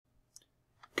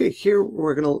Okay, here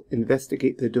we're going to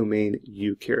investigate the domain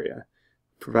Eukarya.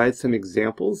 Provide some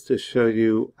examples to show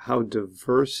you how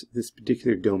diverse this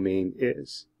particular domain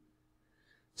is.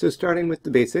 So starting with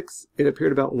the basics, it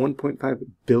appeared about 1.5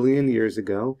 billion years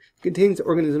ago. It contains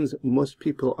organisms most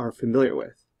people are familiar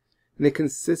with, and they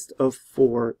consist of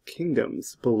 4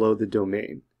 kingdoms below the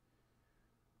domain.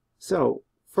 So,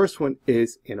 first one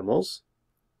is animals,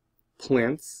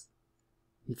 plants,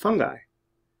 and fungi,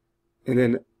 and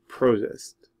then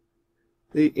Protist.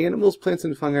 The animals, plants,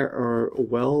 and fungi are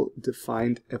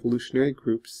well-defined evolutionary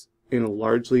groups and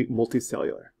largely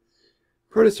multicellular.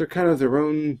 Protists are kind of their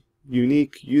own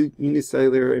unique,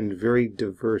 unicellular, and very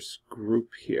diverse group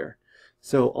here.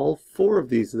 So all 4 of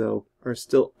these, though, are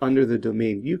still under the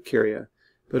domain Eukarya,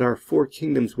 but our 4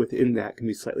 kingdoms within that can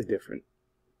be slightly different.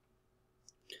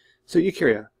 So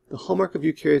Eukarya. The hallmark of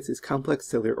eukaryotes is complex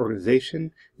cellular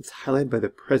organization. It's highlighted by the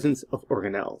presence of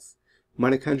organelles.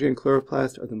 Mitochondria and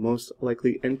chloroplast are the most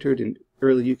likely entered in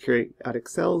early eukaryotic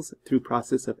cells through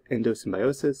process of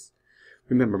endosymbiosis.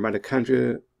 Remember,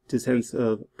 mitochondria descends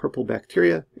of purple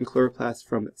bacteria and chloroplast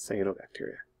from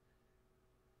cyanobacteria.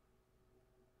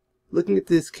 Looking at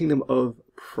this kingdom of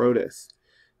Protists,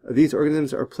 these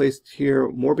organisms are placed here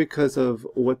more because of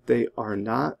what they are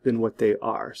not than what they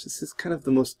are. So this is kind of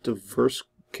the most diverse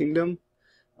kingdom.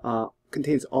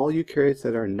 Contains all eukaryotes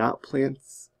that are not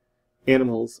plants,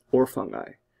 animals, or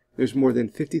fungi. There's more than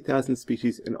 50,000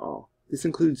 species in all. This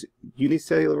includes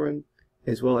unicellular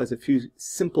as well as a few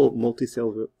simple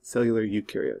multicellular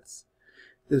eukaryotes.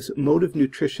 This mode of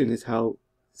nutrition is how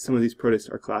some of these protists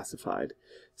are classified.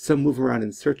 Some move around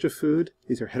in search of food.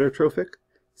 These are heterotrophic.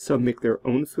 Some make their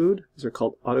own food. These are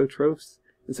called autotrophs.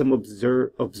 And some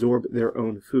absorb their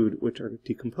own food, which are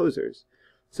decomposers.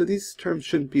 So these terms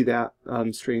shouldn't be that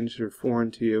strange or foreign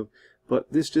to you,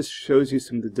 but this just shows you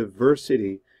some of the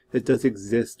diversity that does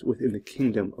exist within the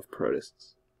kingdom of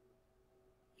protists.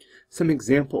 Some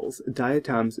examples.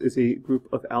 Diatoms is a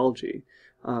group of algae,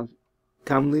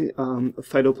 commonly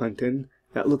phytoplankton,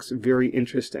 that looks very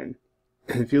interesting.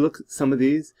 If you look at some of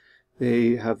these,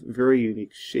 they have very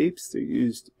unique shapes. They're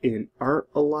used in art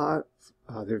a lot.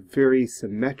 They're very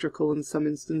symmetrical in some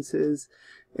instances,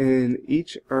 and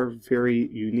each are very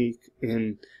unique,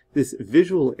 and this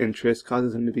visual interest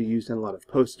causes them to be used in a lot of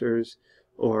posters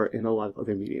or in a lot of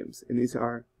other mediums. And these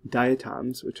are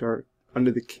diatoms, which are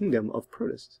under the kingdom of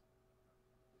protists.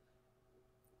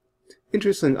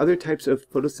 Interestingly, other types of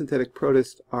photosynthetic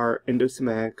protists are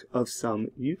endosymbiotic of some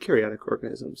eukaryotic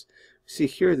organisms. See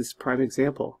here this prime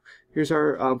example. Here's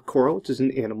our coral, which is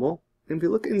an animal. And if we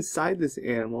look inside this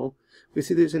animal, we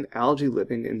see there's an algae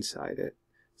living inside it.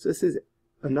 So this is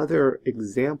another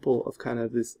example of kind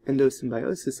of this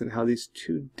endosymbiosis and how these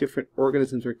 2 different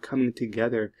organisms are coming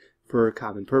together for a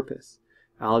common purpose.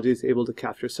 Algae is able to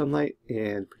capture sunlight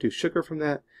and produce sugar from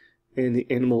that, and the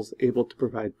animal is able to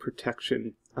provide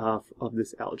protection of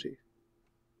this algae.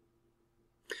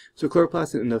 So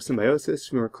chloroplast and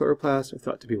endosymbiosis. Remember, chloroplasts are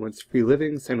thought to be once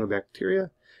free-living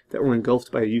cyanobacteria that were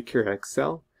engulfed by a eukaryotic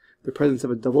cell. The presence of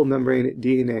a double membrane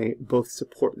DNA both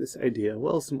support this idea,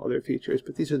 well as some other features,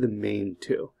 but these are the main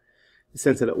 2. The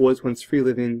sense that it was once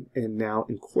free-living and now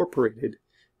incorporated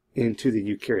into the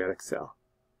eukaryotic cell.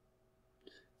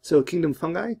 So kingdom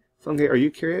fungi. Fungi are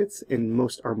eukaryotes and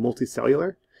most are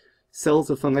multicellular.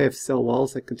 Cells of fungi have cell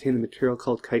walls that contain the material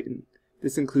called chitin.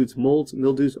 This includes molds,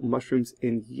 mildews, mushrooms,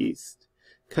 and yeast.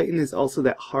 Chitin is also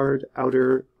that hard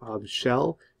outer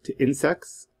shell to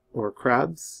insects or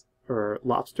crabs or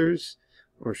lobsters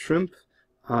or shrimp.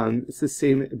 It's the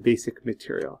same basic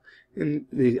material. And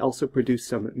they also produce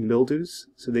some mildews,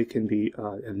 so they can be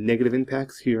have negative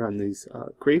impacts here on these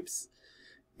grapes.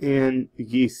 And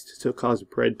yeast, so cause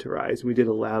bread to rise. We did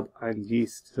a lab on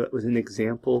yeast, so it was an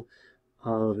example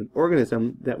of an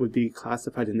organism that would be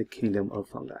classified in the kingdom of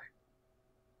fungi.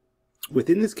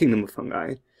 Within this kingdom of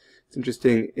fungi, what's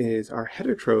interesting is our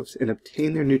heterotrophs and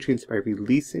obtain their nutrients by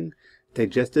releasing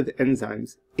digestive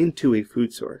enzymes into a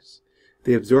food source.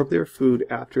 They absorb their food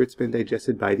after it's been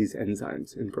digested by these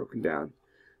enzymes and broken down.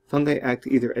 Fungi act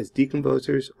either as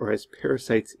decomposers or as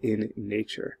parasites in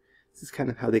nature. This is kind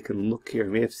of how they can look here.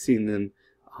 You may have seen them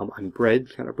on bread,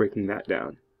 kind of breaking that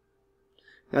down.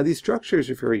 Now these structures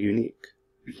are very unique.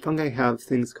 Fungi have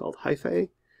things called hyphae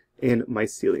and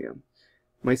mycelium.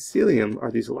 Mycelium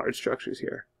are these large structures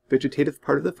here. Vegetative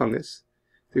part of the fungus.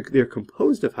 They're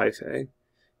composed of hyphae,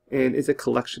 and is a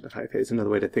collection of hyphae, is another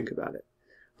way to think about it.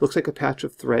 Looks like a patch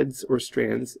of threads or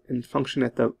strands and function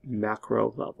at the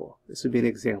macro level. This would be an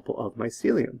example of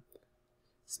mycelium.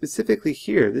 Specifically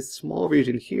here, this small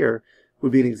region here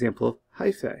would be an example of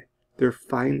hyphae. They're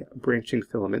fine branching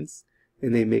filaments,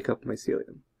 and they make up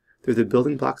mycelium. They're the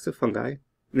building blocks of fungi, and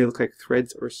they look like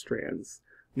threads or strands,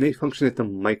 and they function at the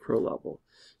micro level.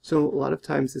 So a lot of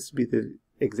times this would be the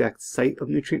exact site of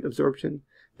nutrient absorption.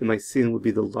 The mycelium would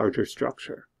be the larger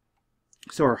structure.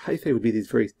 So our hyphae would be these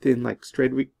very thin, like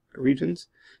straight regions.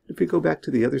 If we go back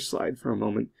to the other slide for a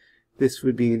moment, this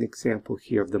would be an example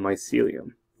here of the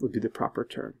mycelium, would be the proper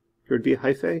term. Here would be a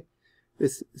hyphae.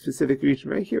 This specific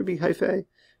region right here would be hyphae.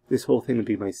 This whole thing would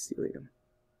be mycelium.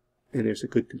 And there's a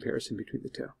good comparison between the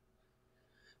two.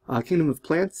 Kingdom of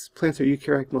plants. Plants are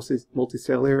eukaryotic,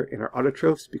 multicellular, and are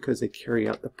autotrophs because they carry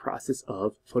out the process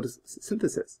of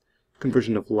photosynthesis,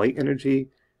 conversion of light energy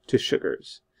to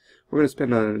sugars. We're going to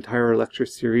spend an entire lecture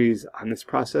series on this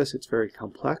process. It's very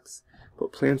complex,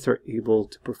 but plants are able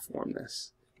to perform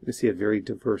this. You see a very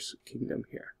diverse kingdom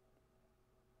here.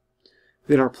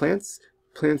 Within our plants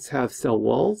have cell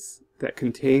walls that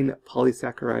contain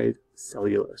polysaccharide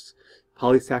cellulose.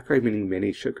 Polysaccharide meaning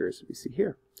many sugars, we see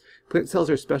here. Plant cells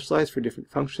are specialized for different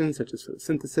functions, such as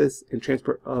photosynthesis and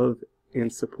transport of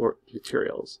and support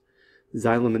materials.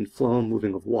 Xylem and phloem,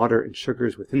 moving of water and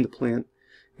sugars within the plant.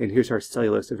 And here's our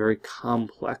cellulose, a very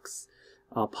complex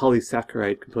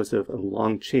polysaccharide composed of a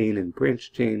long chain and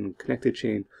branched chain and connected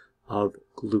chain of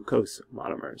glucose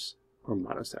monomers, or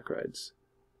monosaccharides.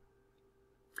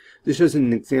 This shows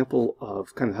an example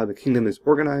of kind of how the kingdom is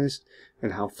organized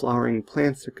and how flowering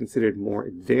plants are considered more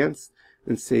advanced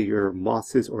than, say, your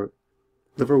mosses or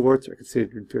liverworts are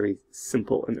considered very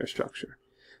simple in their structure.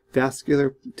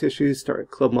 Vascular tissues start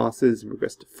at club mosses and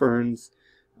progress to ferns.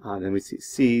 Then we see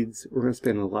seeds. We're going to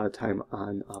spend a lot of time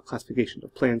on classification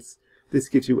of plants. This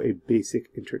gives you a basic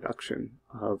introduction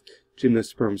of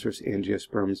gymnosperms versus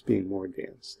angiosperms being more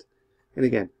advanced. And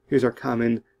again, here's our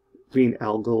common green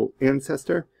algal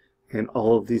ancestor, and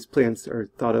all of these plants are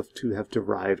thought of to have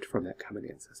derived from that common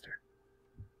ancestor.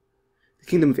 The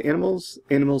kingdom of animals.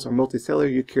 Animals are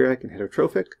multicellular, eukaryotic, and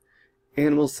heterotrophic.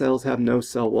 Animal cells have no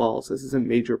cell walls. This is a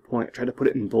major point. I try to put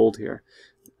it in bold here.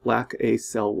 Lack a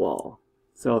cell wall.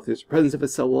 So if there's a presence of a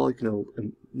cell wall, you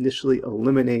can initially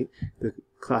eliminate the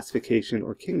classification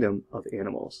or kingdom of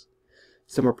animals.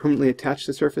 Some are permanently attached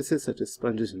to surfaces, such as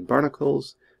sponges and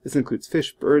barnacles. This includes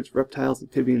fish, birds, reptiles,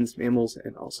 amphibians, mammals,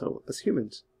 and also us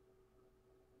humans.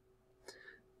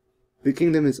 The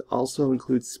kingdom also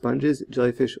includes sponges,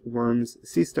 jellyfish, worms,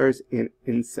 sea stars, and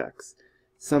insects.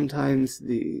 Sometimes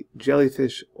the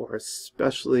jellyfish, or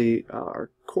especially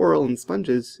our coral and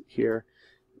sponges here,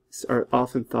 are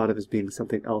often thought of as being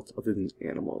something else other than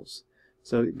animals.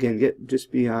 So again, get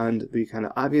just beyond the kind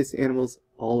of obvious animals,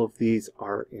 all of these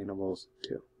are animals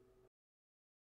too.